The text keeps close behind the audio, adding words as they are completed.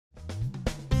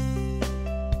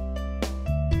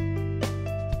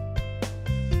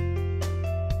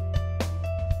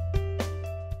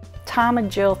Tom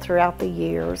and Jill throughout the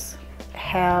years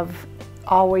have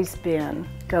always been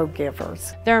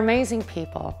go-givers. They're amazing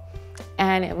people,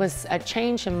 and it was a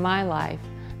change in my life,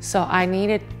 so I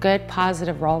needed good,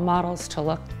 positive role models to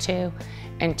look to,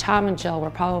 and Tom and Jill were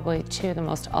probably two of the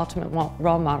most ultimate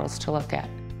role models to look at.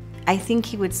 I think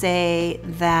he would say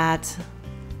that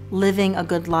living a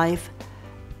good life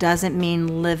doesn't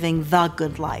mean living the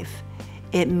good life.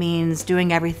 It means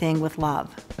doing everything with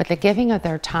love. But the giving of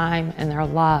their time and their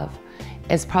love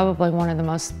is probably one of the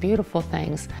most beautiful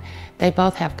things. They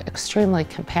both have extremely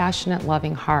compassionate,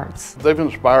 loving hearts. They've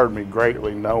inspired me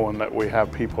greatly knowing that we have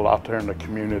people out there in the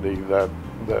community that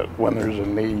when there's a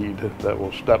need, that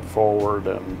will step forward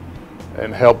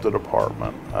and help the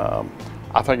department.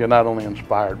 I think it not only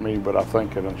inspired me, but I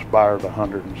think it inspired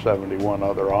 171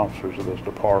 other officers of this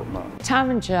department. Tom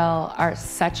and Jill are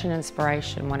such an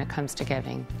inspiration when it comes to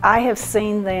giving. I have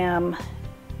seen them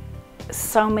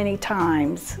so many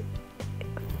times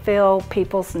fill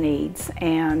people's needs,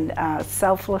 and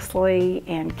selflessly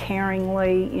and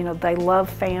caringly. You know, they love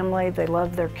family, they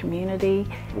love their community.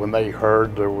 When they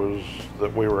heard that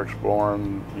we were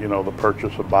exploring, you know, the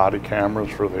purchase of body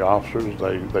cameras for the officers,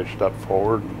 they stepped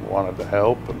forward and wanted to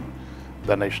help, and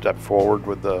then they stepped forward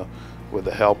with the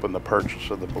help in the purchase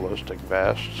of the ballistic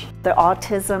vests. The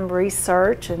autism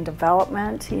research and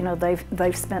development, you know,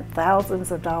 they've spent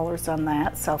thousands of dollars on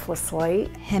that selflessly.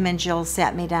 Him and Jill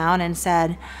sat me down and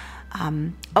said,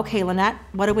 okay, Lynette,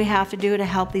 what do we have to do to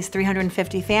help these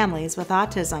 350 families with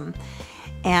autism?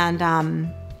 And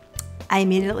I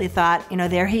immediately thought, you know,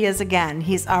 there he is again.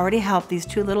 He's already helped these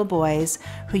two little boys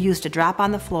who used to drop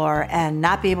on the floor and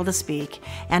not be able to speak,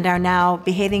 and are now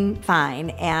behaving fine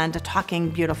and talking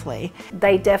beautifully.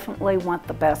 They definitely want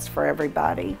the best for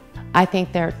everybody. I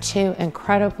think they're two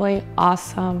incredibly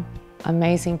awesome,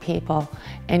 amazing people,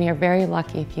 and you're very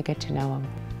lucky if you get to know them.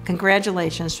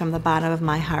 Congratulations from the bottom of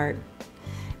my heart.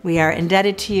 We are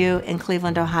indebted to you in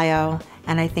Cleveland, Ohio,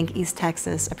 and I think East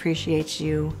Texas appreciates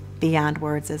you beyond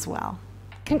words as well.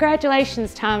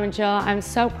 Congratulations, Tom and Jill. I'm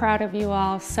so proud of you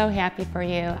all, so happy for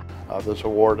you. This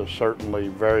award is certainly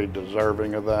very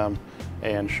deserving of them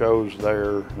and shows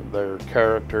their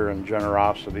character and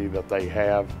generosity that they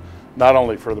have, not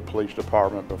only for the police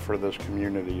department, but for this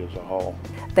community as a whole.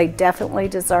 They definitely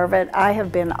deserve it. I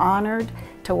have been honored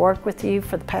to work with you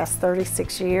for the past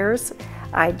 36 years.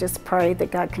 I just pray that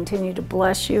God continue to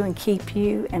bless you and keep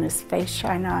you and His face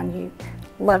shine on you.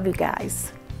 Love you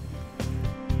guys.